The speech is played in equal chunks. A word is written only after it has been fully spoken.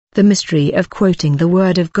The Mystery of Quoting the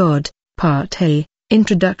Word of God, Part A,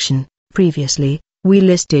 Introduction. Previously, we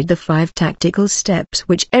listed the 5 tactical steps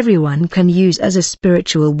which everyone can use as a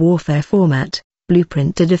spiritual warfare format,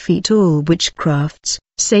 blueprint to defeat all witchcrafts,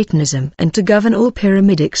 Satanism and to govern all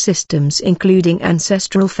pyramidic systems including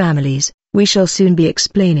ancestral families. We shall soon be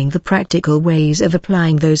explaining the practical ways of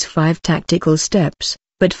applying those 5 tactical steps,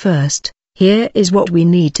 but first, here is what we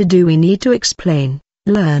need to do. We need to explain,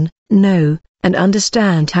 learn, know, and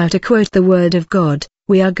understand how to quote the Word of God.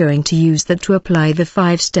 We are going to use that to apply the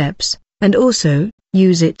 5 steps, and also,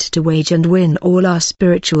 use it to wage and win all our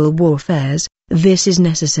spiritual warfares. This is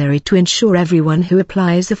necessary to ensure everyone who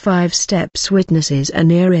applies the 5 steps witnesses a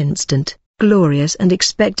near instant, glorious and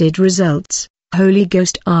expected results. Holy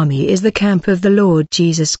Ghost Army is the camp of the Lord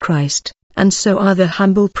Jesus Christ, and so are the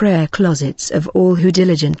humble prayer closets of all who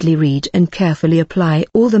diligently read and carefully apply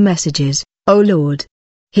all the messages. O Lord,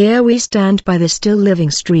 here we stand by the still living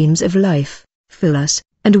streams of life. Fill us,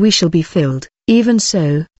 and we shall be filled. Even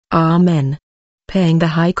so, Amen. Paying the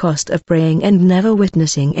high cost of praying and never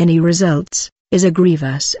witnessing any results, is a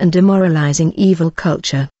grievous and demoralizing evil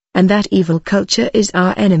culture, and that evil culture is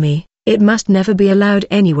our enemy. It must never be allowed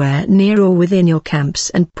anywhere near or within your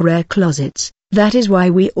camps and prayer closets. That is why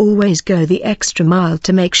we always go the extra mile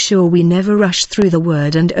to make sure we never rush through the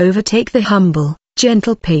Word and overtake the humble,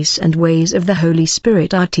 gentle pace and ways of the Holy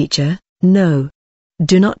Spirit our teacher. No.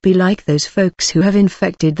 Do not be like those folks who have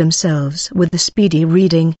infected themselves with the speedy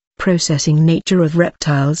reading, processing nature of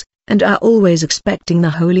reptiles, and are always expecting the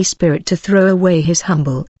Holy Spirit to throw away his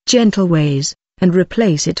humble, gentle ways, and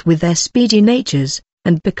replace it with their speedy natures,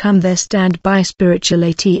 and become their standby spiritual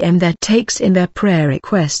ATM that takes in their prayer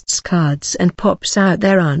requests cards and pops out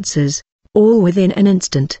their answers, all within an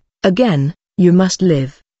instant. Again, you must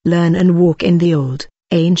live, learn and walk in the old,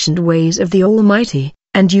 ancient ways of the Almighty,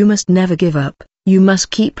 and you must never give up. You must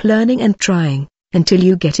keep learning and trying, until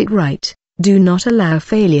you get it right. Do not allow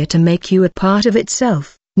failure to make you a part of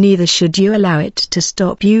itself, neither should you allow it to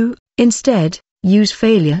stop you. Instead, use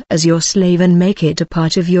failure as your slave and make it a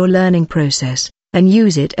part of your learning process, and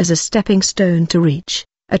use it as a stepping stone to reach,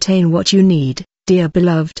 attain what you need. Dear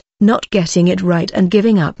beloved, not getting it right and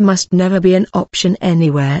giving up must never be an option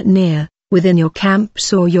anywhere near, within your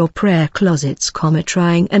camps or your prayer closets.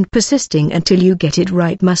 Trying and persisting until you get it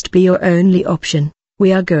right must be your only option.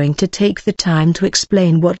 We are going to take the time to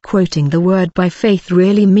explain what quoting the Word by faith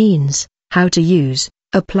really means, how to use,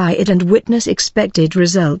 apply it and witness expected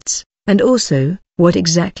results, and also, what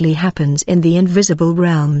exactly happens in the invisible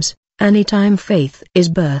realms. Anytime faith is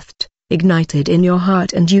birthed, ignited in your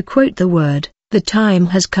heart and you quote the Word, the time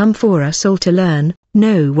has come for us all to learn,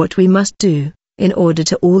 know what we must do, in order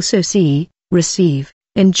to also see, receive,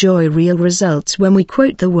 enjoy real results when we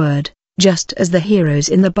quote the Word, just as the heroes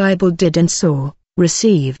in the Bible did and saw,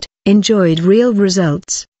 received, enjoyed real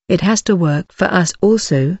results. It has to work for us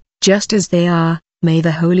also, just as they are. May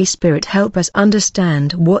the Holy Spirit help us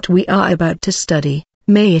understand what we are about to study.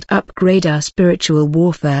 May it upgrade our spiritual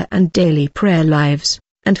warfare and daily prayer lives,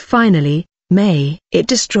 and finally, may it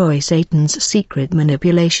destroy Satan's secret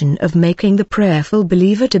manipulation of making the prayerful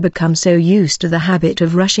believer to become so used to the habit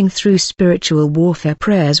of rushing through spiritual warfare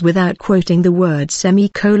prayers without quoting the Word.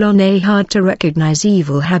 A hard to recognize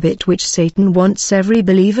evil habit which Satan wants every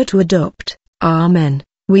believer to adopt. Amen.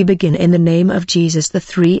 We begin in the name of Jesus. The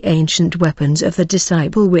 3 ancient weapons of the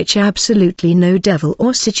disciple which absolutely no devil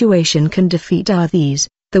or situation can defeat are these: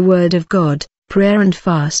 the Word of God, prayer and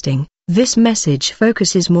fasting. This message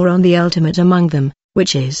focuses more on the ultimate among them,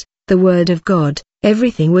 which is, the Word of God.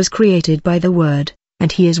 Everything was created by the Word, and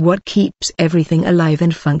He is what keeps everything alive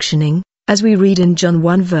and functioning. As we read in John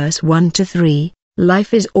 1 verse 1-3,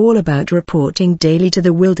 life is all about reporting daily to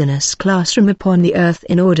the wilderness classroom upon the earth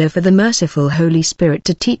in order for the merciful Holy Spirit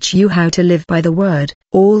to teach you how to live by the Word.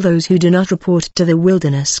 All those who do not report to the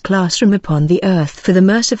wilderness classroom upon the earth for the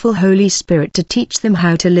merciful Holy Spirit to teach them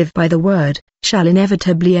how to live by the Word, shall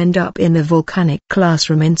inevitably end up in the volcanic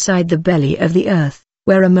classroom inside the belly of the earth,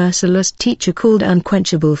 where a merciless teacher called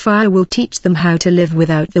unquenchable fire will teach them how to live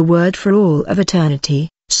without the Word for all of eternity.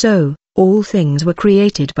 So, all things were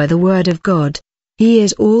created by the Word of God. He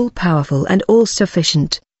is all-powerful and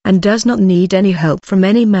all-sufficient, and does not need any help from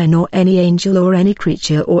any man or any angel or any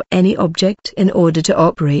creature or any object in order to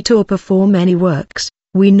operate or perform any works.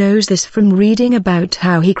 We knows this from reading about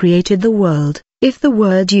how He created the world. If the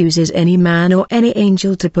Word uses any man or any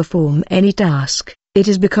angel to perform any task, it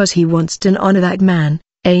is because He wants to honor that man,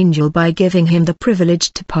 angel by giving him the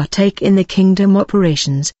privilege to partake in the kingdom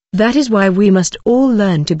operations. That is why we must all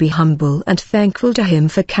learn to be humble and thankful to Him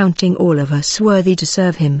for counting all of us worthy to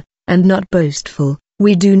serve Him, and not boastful,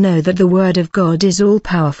 We do know that the Word of God is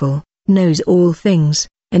all-powerful, knows all things,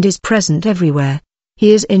 and is present everywhere.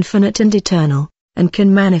 He is infinite and eternal, and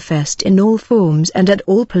can manifest in all forms and at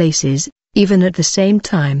all places, even at the same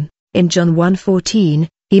time. In John 1:14,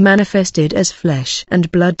 He manifested as flesh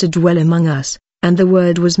and blood to dwell among us, and the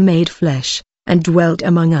Word was made flesh, and dwelt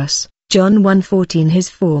among us. John 1:14. His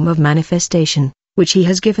form of manifestation, which He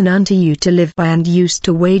has given unto you to live by and use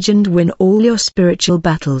to wage and win all your spiritual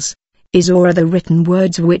battles, is or are the written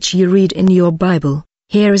words which you read in your Bible.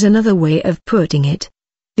 Here is another way of putting it.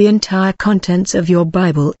 The entire contents of your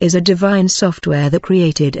Bible is a divine software that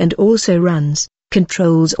created and also runs,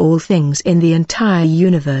 controls all things in the entire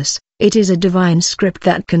universe. It is a divine script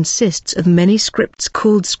that consists of many scripts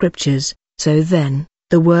called scriptures. So then,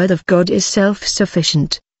 the Word of God is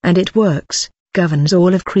self-sufficient, and it works, governs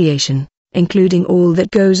all of creation, including all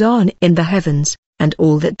that goes on in the heavens, and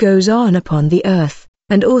all that goes on upon the earth,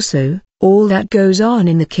 and also, all that goes on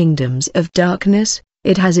in the kingdoms of darkness.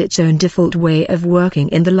 It has its own default way of working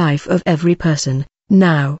in the life of every person.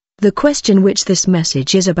 Now, the question which this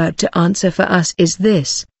message is about to answer for us is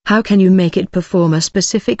this: how can you make it perform a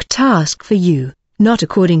specific task for you, not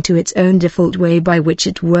according to its own default way by which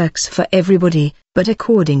it works for everybody, but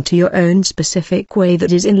according to your own specific way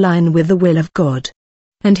that is in line with the will of God?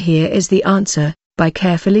 And here is the answer: by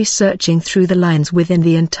carefully searching through the lines within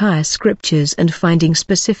the entire scriptures and finding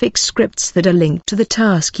specific scripts that are linked to the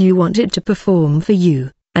task you want it to perform for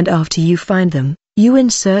you, and after you find them, you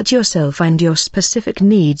insert yourself and your specific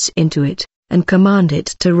needs into it, and command it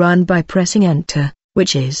to run by pressing enter,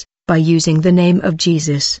 which is, by using the name of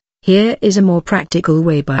Jesus. Here is a more practical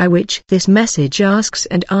way by which this message asks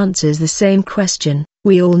and answers the same question.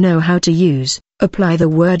 We all know how to apply the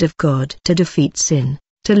Word of God to defeat sin,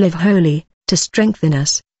 to live holy, to strengthen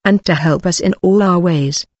us, and to help us in all our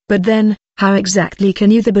ways. But then, how exactly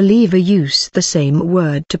can you the believer use the same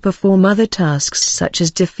word to perform other tasks such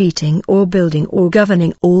as defeating or building or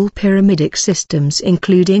governing all pyramidic systems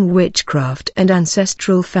including witchcraft and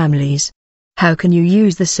ancestral families? How can you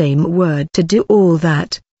use the same word to do all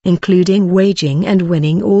that, including waging and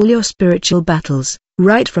winning all your spiritual battles,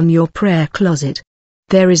 right from your prayer closet?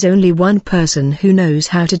 There is only one person who knows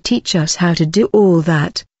how to teach us how to do all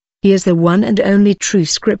that. He is the one and only true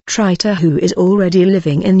scriptwriter who is already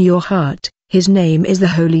living in your heart. His name is the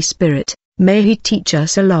Holy Spirit. May He teach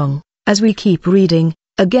us along, as we keep reading.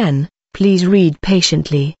 Again, please read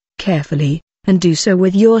patiently, carefully, and do so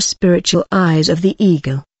with your spiritual eyes of the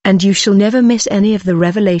eagle, and you shall never miss any of the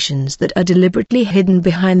revelations that are deliberately hidden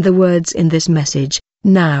behind the words in this message.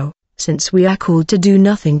 Now, since we are called to do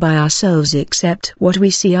nothing by ourselves except what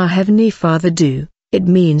we see our Heavenly Father do, it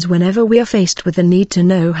means whenever we are faced with the need to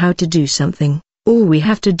know how to do something, all we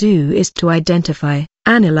have to do is to identify,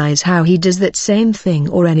 analyze how He does that same thing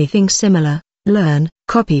or anything similar, learn,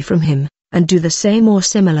 copy from Him, and do the same or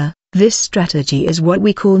similar. This strategy is what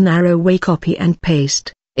we call narrow way copy and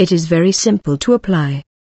paste. It is very simple to apply.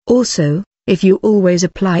 Also, if you always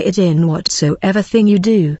apply it in whatsoever thing you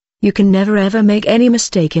do, you can never ever make any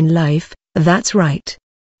mistake in life. That's right.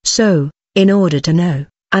 So, in order to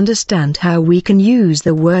understand how we can use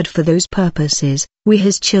the Word for those purposes, we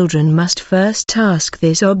His children must first ask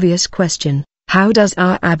this obvious question: how does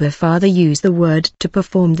our Abba Father use the Word to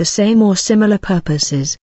perform the same or similar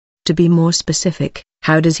purposes? To be more specific,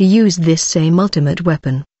 how does He use this same ultimate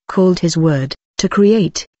weapon, called His Word, to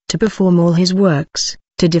create, to perform all His works,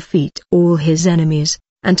 to defeat all His enemies,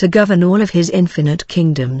 and to govern all of His infinite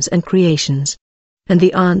kingdoms and creations? And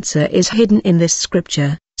the answer is hidden in this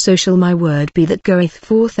scripture: so shall my word be that goeth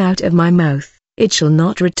forth out of my mouth, it shall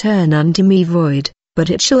not return unto me void, but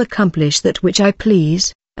it shall accomplish that which I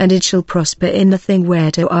please, and it shall prosper in the thing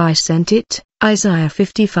whereto I sent it. Isaiah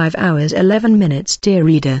 55:11. Dear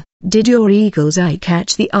reader, did your eagle's eye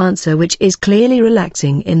catch the answer which is clearly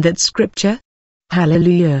relaxing in that scripture?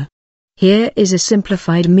 Hallelujah! Here is a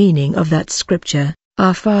simplified meaning of that scripture: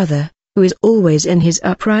 our Father, who is always in His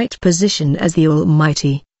upright position as the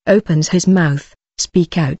Almighty, opens His mouth,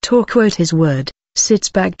 speak out or quote His word, sits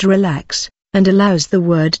back to relax, and allows the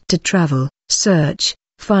word to travel, search,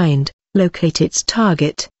 find, locate its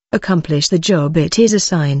target, accomplish the job it is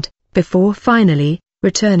assigned, before finally,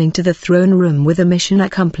 returning to the throne room with a mission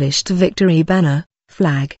accomplished victory banner,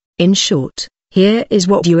 flag. In short, here is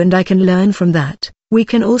what you and I can learn from that. We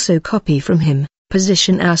can also copy from Him,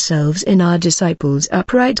 position ourselves in our disciples'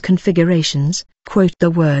 upright configurations, quote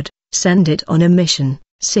the word, send it on a mission,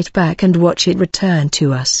 sit back and watch it return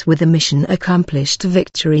to us with a mission accomplished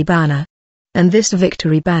victory banner. And this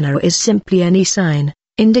victory banner is simply any sign,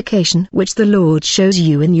 indication which the Lord shows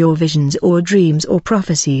you in your visions or dreams or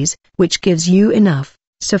prophecies, which gives you enough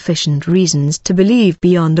sufficient reasons to believe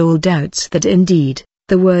beyond all doubts that indeed,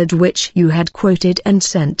 the word which you had quoted and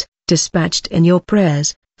sent, dispatched in your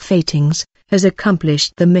prayers, faintings, has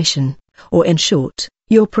accomplished the mission, or in short,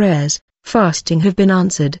 your prayers, fasting have been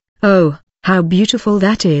answered. Oh, how beautiful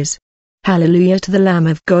that is! Hallelujah to the Lamb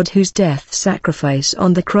of God whose death sacrifice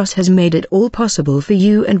on the cross has made it all possible for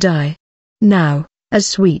you and I. Now, as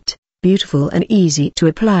sweet, beautiful and easy to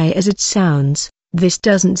apply as it sounds, this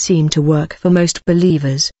doesn't seem to work for most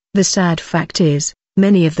believers. The sad fact is,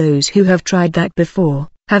 many of those who have tried that before,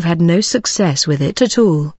 have had no success with it at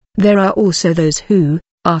all. There are also those who,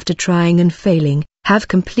 after trying and failing, have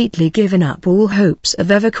completely given up all hopes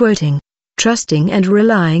of ever quoting, trusting and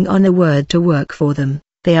relying on the word to work for them.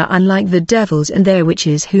 They are unlike the devils and their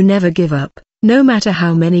witches who never give up, no matter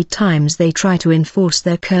how many times they try to enforce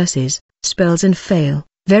their curses, spells and fail.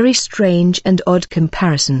 Very strange and odd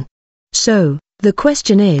comparison. So, the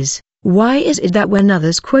question is, why is it that when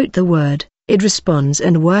others quote the word, it responds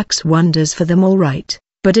and works wonders for them all right,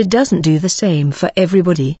 but it doesn't do the same for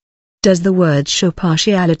everybody? Does the word show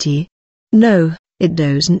partiality? No, it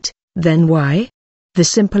doesn't. Then why? The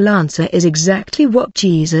simple answer is exactly what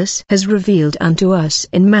Jesus has revealed unto us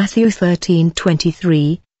in Matthew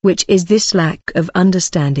 13:23, which is this lack of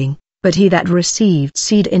understanding. But he that received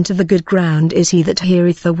seed into the good ground is he that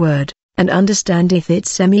heareth the word, and understandeth it,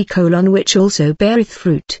 which also beareth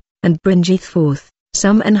fruit, and bringeth forth,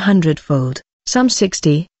 some 100-fold, some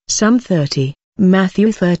 60, some 30. Matthew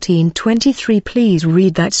 13:23. Please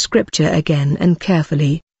read that scripture again and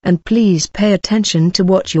carefully, and please pay attention to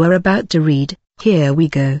what you are about to read. Here we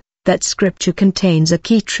go. That scripture contains a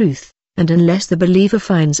key truth, and unless the believer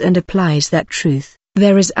finds and applies that truth,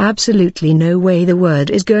 there is absolutely no way the word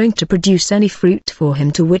is going to produce any fruit for him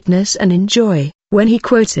to witness and enjoy. When he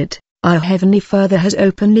quotes it, our Heavenly Father has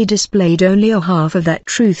openly displayed only a half of that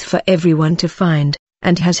truth for everyone to find,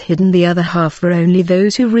 and has hidden the other half for only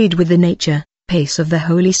those who read with the nature, pace of the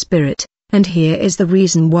Holy Spirit. And here is the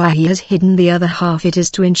reason why he has hidden the other half. It is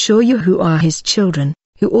to ensure you who are his children,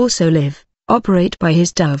 who also live, operate by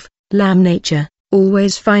his dove, lamb nature,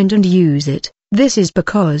 always find and use it. This is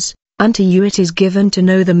because, unto you it is given to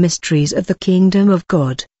know the mysteries of the kingdom of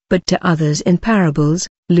God, but to others in parables.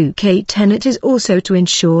 Luke 8:10. It is also to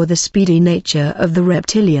ensure the speedy nature of the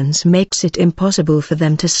reptilians makes it impossible for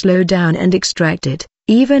them to slow down and extract it,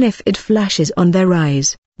 even if it flashes on their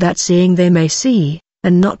eyes, that seeing they may see,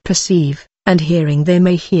 and not perceive, and hearing they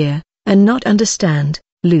may hear, and not understand.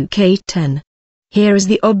 Luke 8:10. Here is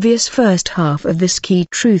the obvious first half of this key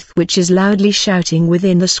truth which is loudly shouting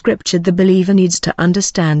within the scripture. The believer needs to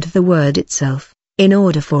understand the word itself, in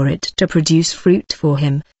order for it to produce fruit for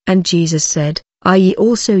him, and Jesus said, "Are ye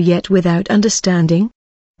also yet without understanding?"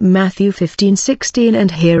 Matthew 15:16.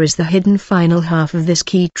 And here is the hidden final half of this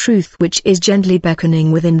key truth which is gently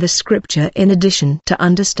beckoning within the scripture. In addition to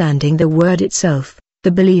understanding the word itself, the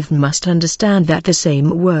believer must understand that the same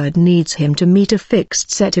word needs him to meet a fixed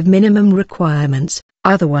set of minimum requirements.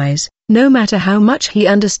 Otherwise, no matter how much he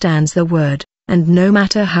understands the word, and no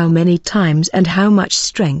matter how many times and how much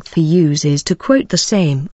strength he uses to quote the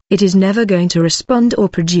same, it is never going to respond or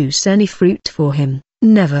produce any fruit for him.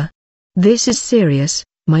 Never. This is serious,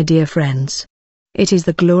 my dear friends. It is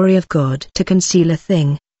the glory of God to conceal a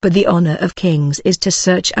thing, but the honor of kings is to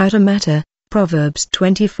search out a matter. Proverbs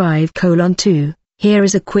 25:2. Here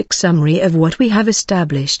is a quick summary of what we have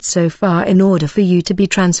established so far in order for you to be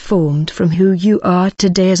transformed from who you are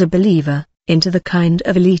today as a believer, into the kind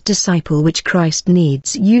of elite disciple which Christ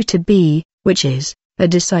needs you to be, which is, a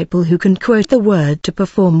disciple who can quote the word to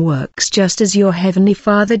perform works just as your Heavenly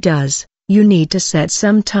Father does. You need to set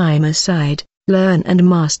some time aside, learn and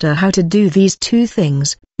master how to do these two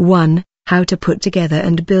things. 1. How to put together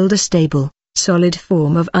and build a stable, solid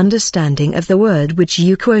form of understanding of the word which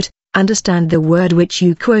you quote. Understand the word which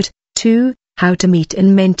you quote. 2. How to meet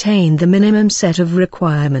and maintain the minimum set of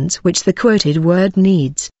requirements which the quoted word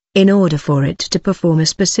needs, in order for it to perform a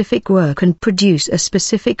specific work and produce a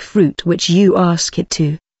specific fruit which you ask it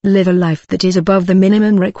to. Live a life that is above the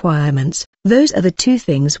minimum requirements. Those are the two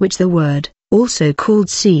things which the word, also called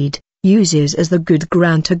seed, uses as the good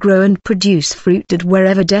ground to grow and produce fruit at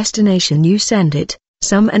wherever destination you send it,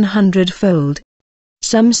 some 100-fold,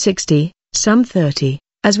 some 60, some 30.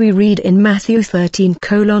 As we read in Matthew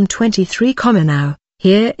 13:23. Now,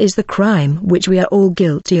 here is the crime which we are all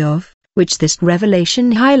guilty of, which this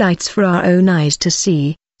revelation highlights for our own eyes to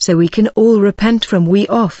see, so we can all repent from. We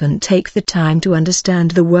often take the time to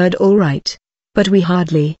understand the word all right, but we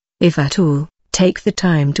hardly, if at all, take the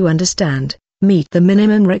time to understand, meet the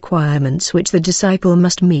minimum requirements which the disciple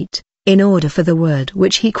must meet, in order for the word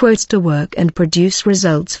which he quotes to work and produce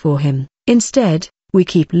results for him. Instead, We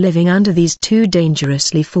keep living under these two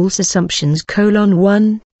dangerously false assumptions: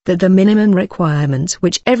 1. That the minimum requirements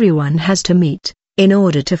which everyone has to meet, in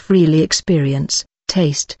order to freely experience,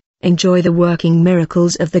 taste, enjoy the working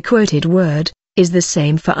miracles of the quoted word, is the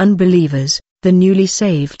same for unbelievers, the newly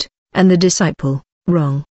saved, and the disciple.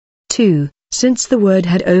 Wrong. 2. Since the word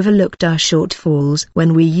had overlooked our shortfalls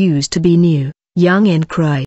when we used to be new, young in Christ,